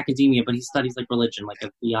academia, but he studies like religion, like a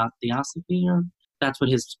theosophy, or that's what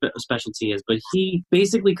his specialty is. But he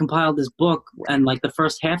basically compiled this book, and like the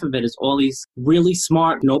first half of it is all these really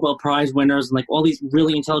smart Nobel Prize winners and like all these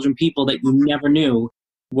really intelligent people that you never knew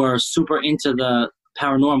were super into the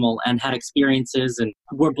paranormal and had experiences and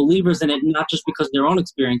were believers in it, not just because of their own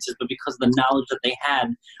experiences, but because of the knowledge that they had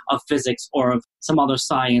of physics or of some other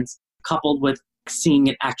science, coupled with seeing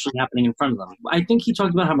it actually happening in front of them. I think he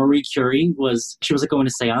talked about how Marie Curie she was like going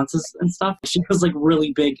to seances and stuff. She was like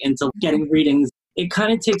really big into getting readings. It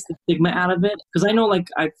kind of takes the stigma out of it. Because I know, like,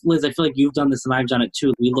 Liz, I feel like you've done this and I've done it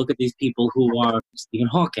too. We look at these people who are Stephen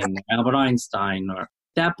Hawking, Albert Einstein, or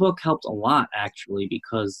that book helped a lot actually,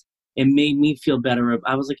 because it made me feel better.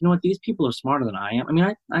 I was like, you know what? These people are smarter than I am. I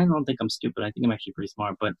mean, I don't think I'm stupid. I think I'm actually pretty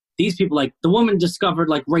smart. But these people, like the woman discovered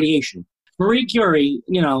like radiation. Marie Curie,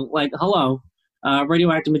 like, hello.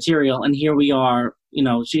 Radioactive material, and here we are,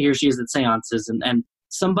 here she is at seances, and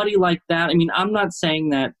somebody like that. I mean, I'm not saying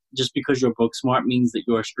that just because you're book smart means that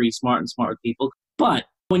you're street smart and smart with people, but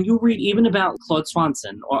When you read even about Claude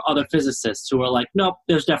Swanson or other physicists who are like, nope,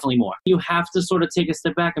 there's definitely more. You have to sort of take a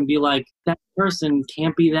step back and be like, that person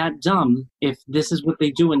can't be that dumb if this is what they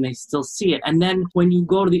do and they still see it. And then when you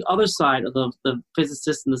go to the other side of the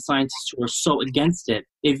physicists and the scientists who are so against it,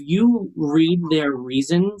 if you read their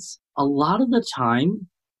reasons, a lot of the time,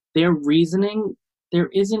 their reasoning,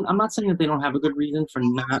 I'm not saying that they don't have a good reason for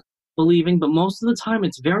not believing, but most of the time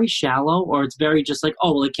it's very shallow, or it's very just like,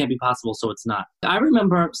 oh, well, it can't be possible, so it's not. I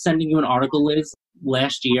remember sending you an article, Liz,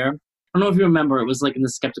 last year. I don't know if you remember, it was like in the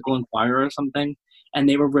Skeptical Inquirer or something, and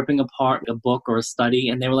they were ripping apart a book or a study,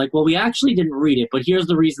 and they were like, well, we actually didn't read it, but here's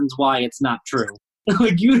the reasons why it's not true.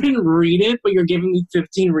 Like, you didn't read it, but you're giving me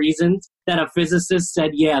 15 reasons that a physicist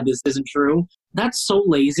said, yeah, this isn't true. That's so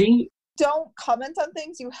lazy. Don't comment on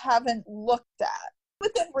things you haven't looked at.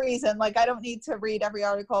 Within reason, like, I don't need to read every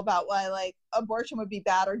article about why, like, abortion would be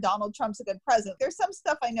bad or Donald Trump's a good president. There's some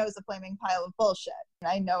stuff I know is a flaming pile of bullshit.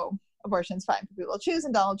 I know abortion's fine for people to choose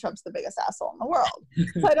and Donald Trump's the biggest asshole in the world.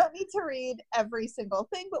 So I don't need to read every single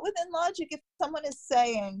thing. But within logic, if someone is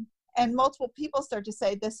saying, and multiple people start to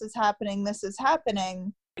say, this is happening,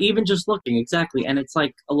 even just looking, exactly. And it's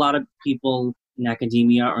like a lot of people in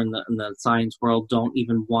academia or in the science world don't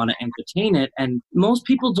even want to entertain it. And most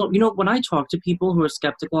people don't, when I talk to people who are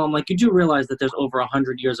skeptical, I'm like, you do realize that there's over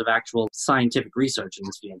 100 years of actual scientific research in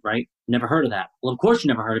this field, right? Never heard of that. Well, of course you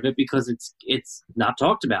never heard of it because it's not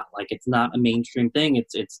talked about. Like, it's not a mainstream thing.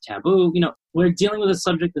 It's taboo. We're dealing with a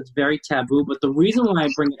subject that's very taboo, but the reason why I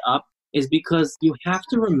bring it up is because you have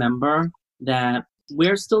to remember that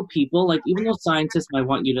we're still people. Like, even though scientists might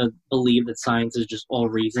want you to believe that science is just all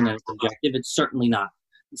reason and it's objective, it's certainly not.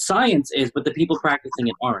 Science is, but the people practicing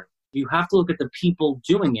it aren't. You have to look at the people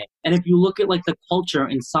doing it. And if you look at, like, the culture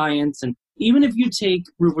in science, and even if you take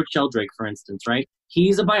Rupert Sheldrake, for instance, right?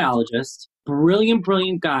 He's a biologist,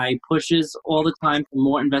 brilliant guy, pushes all the time for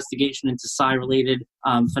more investigation into psi-related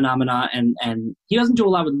phenomena, and he doesn't do a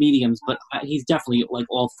lot with mediums, but he's definitely, like,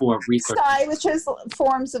 all for research. Psi, which is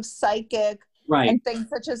forms of psychic, right, and things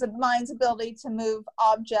such as a mind's ability to move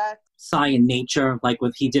objects. Psi in nature, like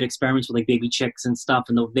he did experiments with, like, baby chicks and stuff,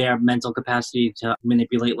 and their mental capacity to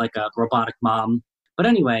manipulate, like, a robotic mom. But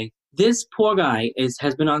anyway, this poor guy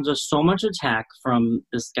has been under so much attack from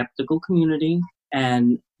the skeptical community,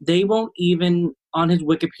 and they won't even, on his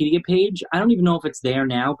Wikipedia page, I don't even know if it's there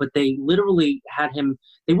now, but they literally had him,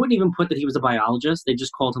 they wouldn't even put that he was a biologist. They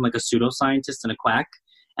just called him, like, a pseudoscientist and a quack.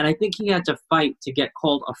 And I think he had to fight to get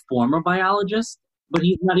called a former biologist, but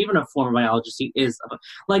he's not even a former biologist. He is.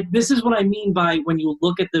 This is what I mean by when you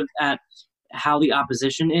look at how the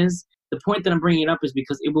opposition is. The point that I'm bringing it up is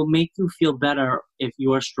because it will make you feel better if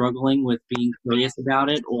you are struggling with being curious about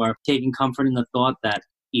it, or taking comfort in the thought that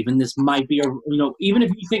even this might be even if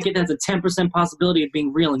you think it has a 10% possibility of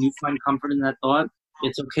being real and you find comfort in that thought,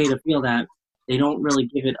 it's okay to feel that. They don't really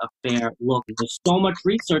give it a fair look. There's so much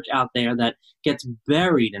research out there that gets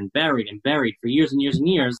buried for years and years and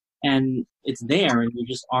years, and it's there, and you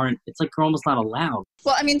just aren't, it's like you're almost not allowed.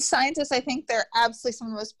 Well, I mean, scientists, I think they're absolutely some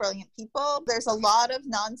of the most brilliant people. There's a lot of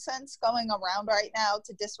nonsense going around right now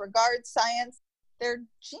to disregard science. They're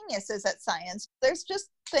geniuses at science. There's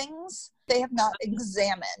just things they have not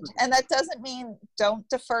examined. And that doesn't mean don't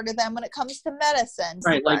defer to them when it comes to medicine.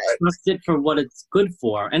 Right, like trust it for what it's good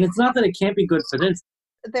for. And it's not that it can't be good for this.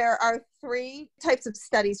 There are 3 types of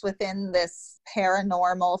studies within this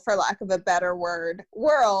paranormal, for lack of a better word,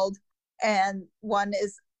 world. And one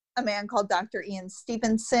is a man called Dr. Ian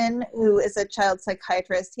Stevenson, who is a child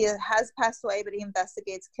psychiatrist. He has passed away, but he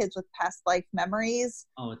investigates kids with past life memories.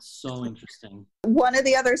 Oh, it's so interesting. One of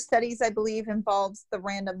the other studies, I believe, involves the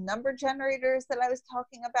random number generators that I was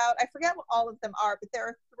talking about. I forget what all of them are, but there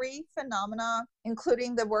are 3 phenomena,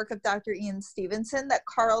 including the work of Dr. Ian Stevenson, that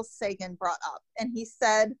Carl Sagan brought up. And he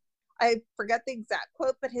said, I forget the exact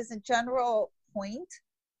quote, but his general point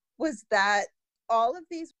was that all of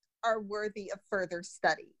these are worthy of further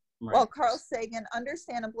study. Right. While Carl Sagan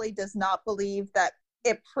understandably does not believe that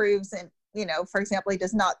it proves, and for example, he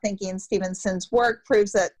does not think Ian Stevenson's work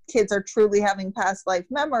proves that kids are truly having past life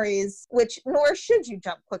memories, which nor should you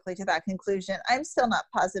jump quickly to that conclusion. I'm still not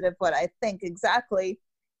positive what I think exactly,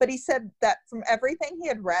 but he said that from everything he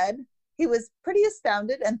had read, he was pretty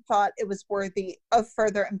astounded and thought it was worthy of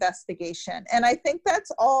further investigation. And I think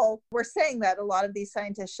that's all we're saying that a lot of these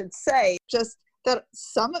scientists should say, just that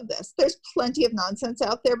some of this, there's plenty of nonsense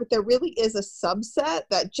out there, but there really is a subset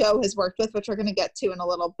that Joe has worked with, which we're going to get to in a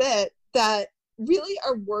little bit, that really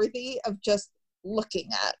are worthy of just looking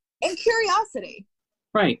at and curiosity.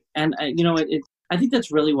 Right. And, I think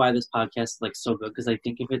that's really why this podcast is like so good, because I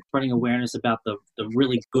think if it's spreading awareness about the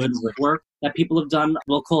really good work that people have done,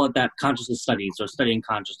 we'll call it that consciousness studies or studying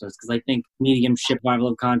consciousness, because I think mediumship, survival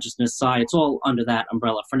of consciousness, psi, it's all under that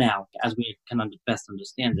umbrella for now, as we can best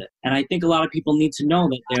understand it. And I think a lot of people need to know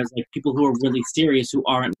that there's like people who are really serious who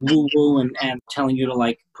aren't woo-woo and telling you to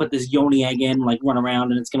like put this yoni egg in, like run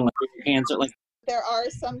around and it's going to like give you cancer. Like, there are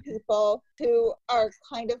some people who are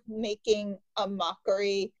kind of making a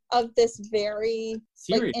mockery of this very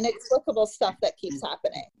like, inexplicable stuff that keeps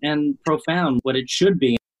happening. And profound, what it should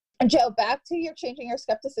be. And Joe, back to your changing your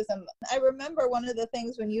skepticism. I remember one of the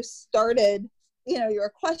things when you started, you know, you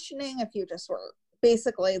were questioning if you just were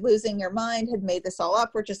basically losing your mind, had made this all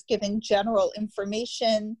up, or just giving general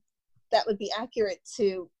information that would be accurate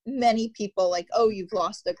to many people, like, oh, you've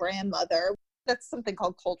lost a grandmother. That's something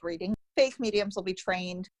called cold reading. Fake mediums will be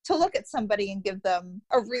trained to look at somebody and give them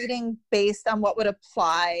a reading based on what would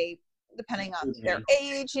apply depending on their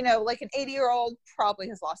age. You know, like an 80-year-old probably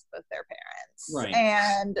has lost both their parents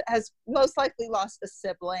and has most likely lost a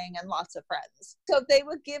sibling and lots of friends. So they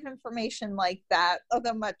would give information like that,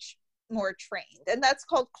 although much more trained. And that's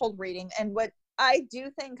called cold reading. And what I do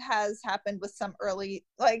think has happened with some early,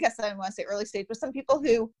 well, I guess I don't want to say early stage, but some people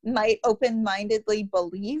who might open-mindedly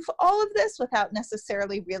believe all of this without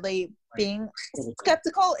necessarily really being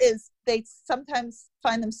skeptical is they sometimes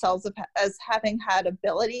find themselves as having had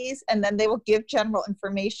abilities, and then they will give general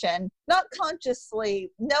information, not consciously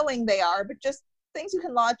knowing they are, but just things you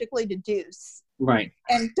can logically deduce. Right.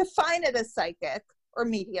 And define it as psychic or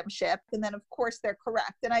mediumship. And then, of course, they're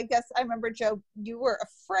correct. And I guess I remember, Joe, you were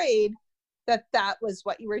afraid that was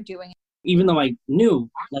what you were doing. Even though I knew,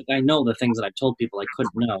 like I know the things that I've told people I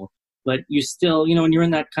couldn't know, but you still, you know, when you're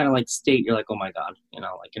in that kind of like state, you're like, oh my God, you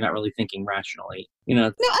know, like you're not really thinking rationally, you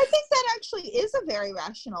know. No, I think that actually is a very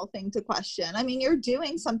rational thing to question. I mean, you're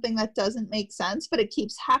doing something that doesn't make sense, but it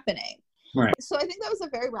keeps happening. Right. So I think that was a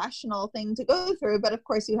very rational thing to go through, but of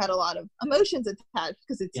course you had a lot of emotions attached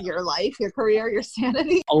because it's your life, your career, your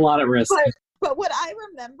sanity. A lot at risk. But what I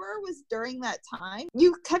remember was during that time,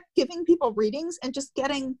 you kept giving people readings and just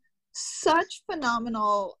getting such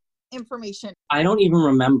phenomenal information. I don't even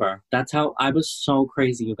remember. That's how I was so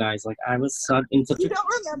crazy, you guys. Like I was in such You don't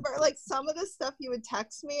remember like some of the stuff you would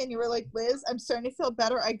text me and you were like, Liz, I'm starting to feel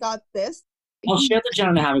better. I got this. I'll share the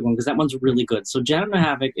Janet Havoc one because that one's really good. So Janet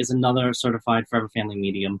Havoc is another certified Forever Family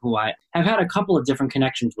medium who I have had a couple of different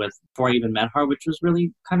connections with before I even met her, which was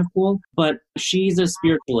really kind of cool. But she's a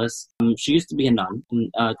spiritualist. She used to be a nun,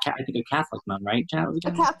 I think a Catholic nun, right?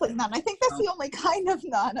 A Catholic nun. I think that's the only kind of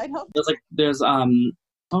nun. I don't. There's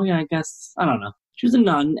oh yeah, I guess I don't know. She was a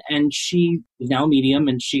nun, and she is now a medium,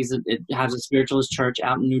 and it has a spiritualist church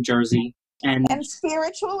out in New Jersey. And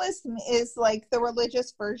spiritualism is like the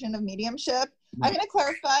religious version of mediumship. I'm going to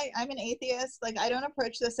clarify, I'm an atheist. Like, I don't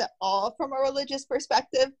approach this at all from a religious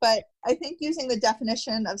perspective, but I think using the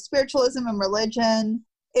definition of spiritualism and religion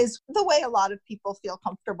is the way a lot of people feel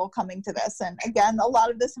comfortable coming to this. And again, a lot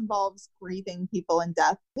of this involves grieving people in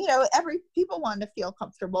death. You know, people want to feel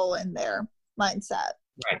comfortable in their mindset.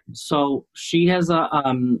 Right. So she has a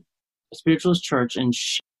spiritualist church, and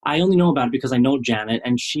I only know about it because I know Janet,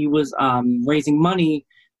 and she was raising money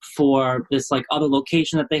for this like other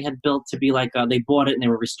location that they had built to be like they bought it and they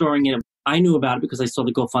were restoring it. I knew about it because I saw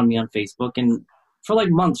the GoFundMe on Facebook, and for like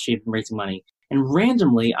months she had been raising money. And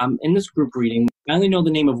randomly, I'm in this group reading. I only know the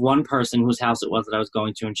name of one person whose house it was that I was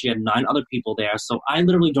going to, and she had 9 other people there. So I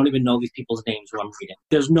literally don't even know these people's names who I'm reading.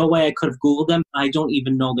 There's no way I could have Googled them. I don't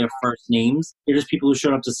even know their first names. They're just people who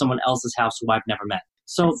showed up to someone else's house who I've never met.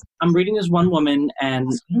 So I'm reading this one woman, and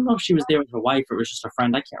I don't know if she was there with her wife or it was just her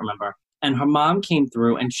friend. I can't remember. And her mom came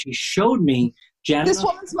through, and she showed me Janet. This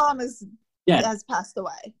woman's mom has passed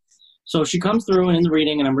away. So she comes through and in the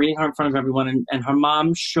reading, and I'm reading her in front of everyone, and her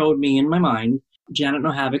mom showed me in my mind Janet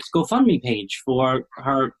Nohavic's GoFundMe page for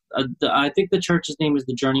her. I think the church's name is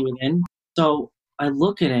The Journey Within. So I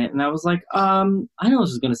look at it, and I was like, I know this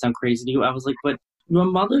is going to sound crazy to you. I was like, but your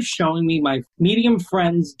mother's showing me my medium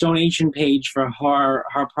friend's donation page for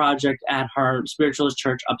her project at her spiritualist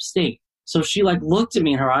church upstate. So she like looked at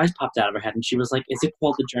me and her eyes popped out of her head and she was like, is it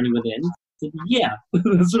called The Journey Within? I said, yeah,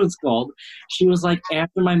 that's what it's called. She was like,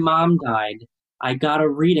 after my mom died, I got a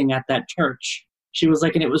reading at that church. She was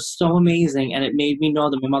like, and it was so amazing, and it made me know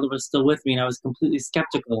that my mother was still with me, and I was completely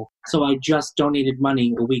skeptical. So I just donated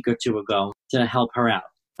money a week or 2 ago to help her out.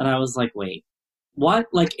 And I was like, wait. What?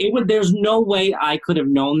 Like there's no way I could have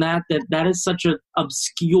known that is such an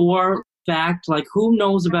obscure fact. Like who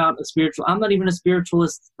knows about a spiritual? I'm not even a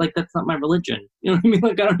spiritualist. Like that's not my religion. You know what I mean?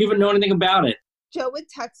 Like I don't even know anything about it. Joe would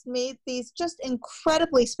text me these just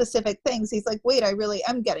incredibly specific things. He's like, wait, I really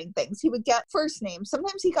am getting things. He would get first names.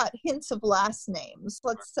 Sometimes he got hints of last names.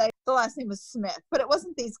 Let's say the last name was Smith, but it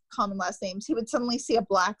wasn't these common last names. He would suddenly see a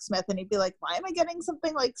blacksmith and he'd be like, why am I getting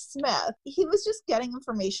something like Smith? He was just getting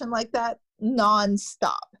information like that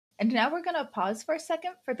nonstop. And now we're going to pause for a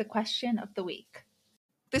second for the question of the week.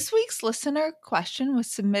 This week's listener question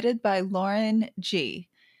was submitted by Lauren G.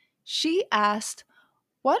 She asked,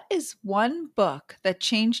 what is one book that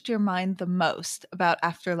changed your mind the most about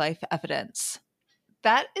afterlife evidence?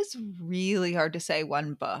 That is really hard to say,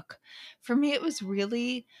 one book. For me, it was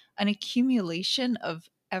really an accumulation of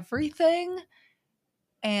everything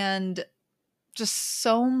and just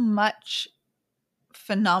so much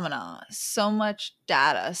phenomena, so much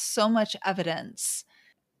data, so much evidence,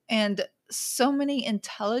 and so many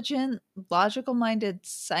intelligent, logical-minded,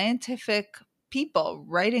 scientific people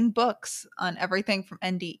writing books on everything from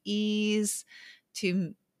NDEs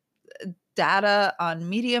to data on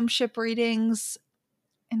mediumship readings.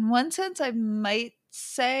 In one sense, I might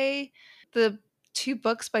say the 2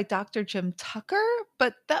 books by Dr. Jim Tucker,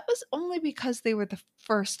 but that was only because they were the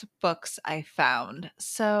first books I found.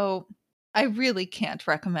 So I really can't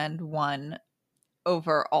recommend one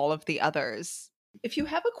over all of the others. If you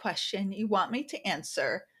have a question you want me to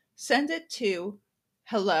answer, send it to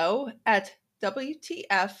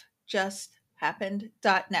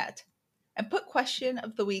hello@wtfjusthappened.net and put question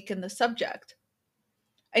of the week in the subject.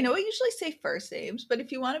 I know I usually say first names, but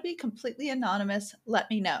if you want to be completely anonymous, let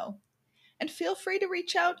me know. And feel free to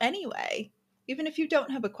reach out anyway, even if you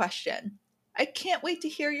don't have a question. I can't wait to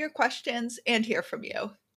hear your questions and hear from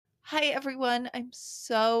you. Hi everyone, I'm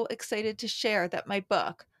so excited to share that my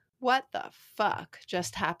book, What the Fuck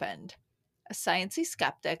Just Happened? A Sciencey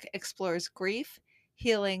Skeptic Explores Grief,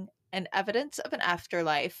 Healing, and Evidence of an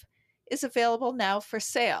Afterlife, is available now for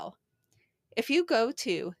sale. If you go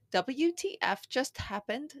to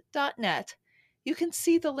wtfjusthappened.net, you can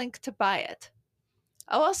see the link to buy it.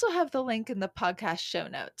 I'll also have the link in the podcast show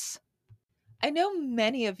notes. I know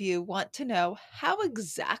many of you want to know, how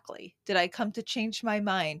exactly did I come to change my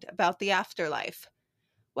mind about the afterlife?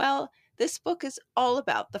 Well, this book is all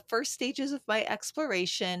about the first stages of my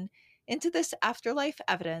exploration into this afterlife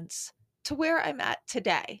evidence to where I'm at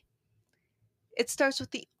today. It starts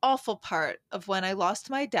with the awful part of when I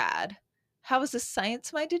lost my dad, how as a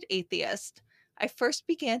science-minded atheist, I first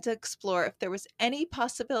began to explore if there was any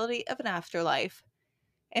possibility of an afterlife,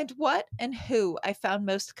 and what and who I found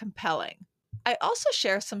most compelling. I also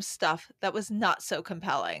share some stuff that was not so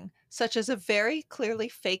compelling, such as a very clearly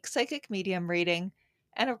fake psychic medium reading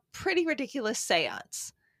and a pretty ridiculous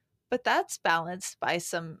seance. But that's balanced by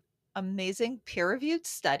some amazing peer-reviewed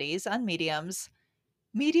studies on mediums,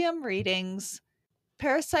 medium readings,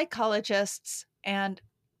 parapsychologists, and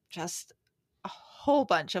just a whole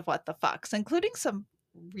bunch of what the fucks, including some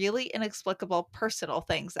really inexplicable personal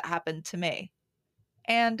things that happened to me.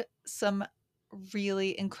 And some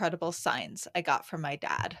really incredible signs I got from my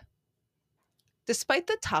dad. Despite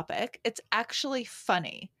the topic, it's actually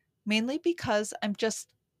funny, mainly because I'm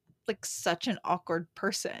just like such an awkward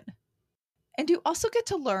person. And you also get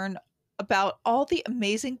to learn about all the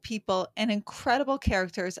amazing people and incredible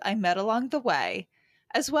characters I met along the way,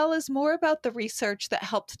 as well as more about the research that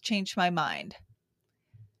helped change my mind.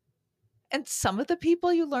 And some of the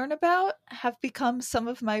people you learn about have become some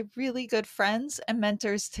of my really good friends and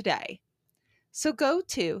mentors today. So go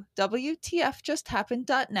to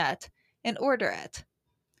wtfjusthappened.net and order it.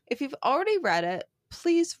 If you've already read it,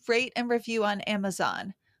 please rate and review on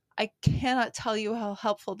Amazon. I cannot tell you how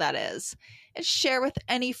helpful that is. And share with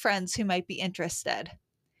any friends who might be interested.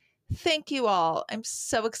 Thank you all. I'm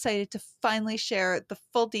so excited to finally share the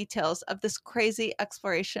full details of this crazy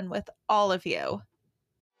exploration with all of you.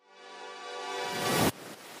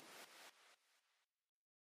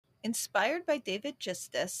 Inspired by David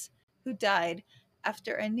Justice, who died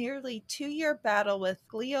after a nearly 2-year battle with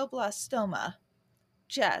glioblastoma,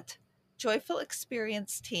 JET, Joyful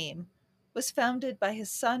Experience Team, was founded by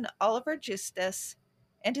his son Oliver Justice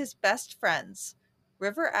and his best friends,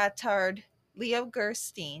 River Attard, Leo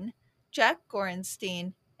Gerstein, Jack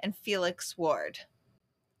Gorenstein, and Felix Ward.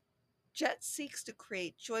 JET seeks to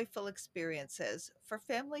create joyful experiences for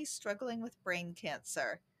families struggling with brain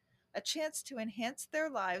cancer, a chance to enhance their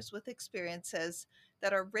lives with experiences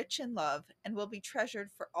that are rich in love and will be treasured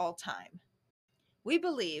for all time. We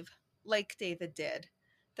believe, like David did,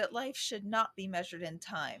 that life should not be measured in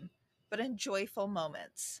time, but in joyful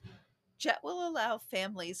moments. JET will allow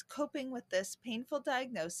families coping with this painful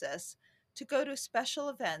diagnosis to go to special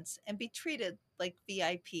events and be treated like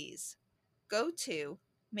VIPs. Go to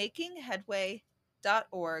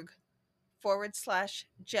makingheadway.org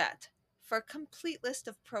www.joeparetta.net/jet for a complete list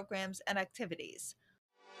of programs and activities.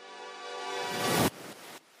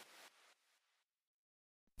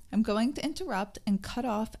 I'm going to interrupt and cut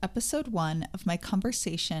off episode 1 of my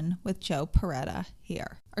conversation with Joe Paretta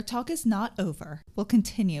here. Our talk is not over. We'll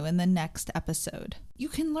continue in the next episode. You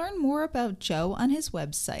can learn more about Joe on his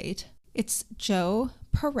website. It's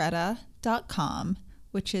joeparetta.com,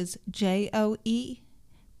 which is JoePerretta.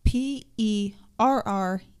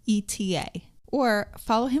 Or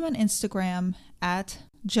follow him on Instagram at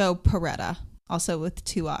Joe Paretta, also with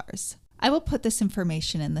 2 R's. I will put this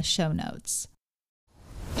information in the show notes.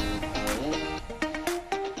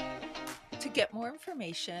 To get more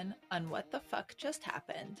information on what the fuck just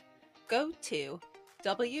happened, go to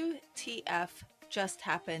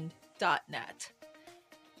WTFJustHappened.net.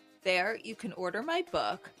 There you can order my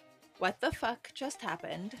book, What the Fuck Just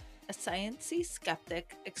Happened? A Sciencey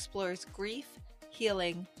Skeptic Explores Grief,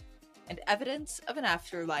 Healing, and Evidence of an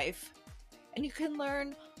Afterlife, and you can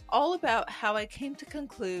learn all about how I came to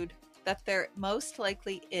conclude that there most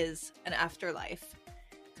likely is an afterlife.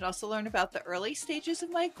 You can also learn about the early stages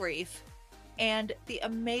of my grief and the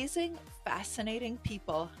amazing, fascinating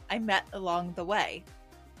people I met along the way.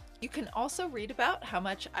 You can also read about how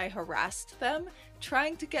much I harassed them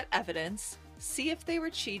trying to get evidence, see if they were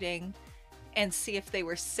cheating, and see if they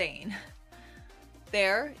were sane.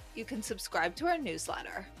 There, you can subscribe to our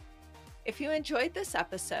newsletter. If you enjoyed this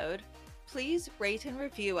episode, please rate and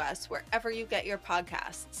review us wherever you get your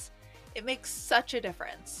podcasts. It makes such a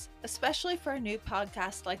difference, especially for a new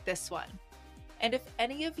podcast like this one. And if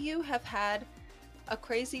any of you have had a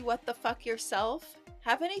crazy what the fuck yourself,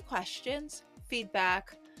 have any questions,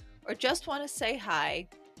 feedback, or just want to say hi,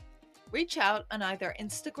 reach out on either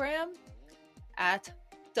Instagram at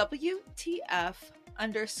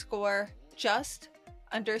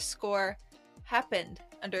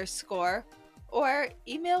WTF_just_happened_ or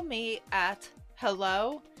email me at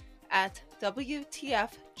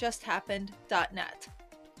hello@WTFJustHappened.net.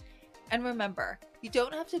 And remember, you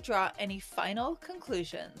don't have to draw any final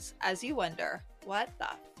conclusions as you wonder what the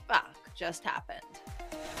fuck just happened.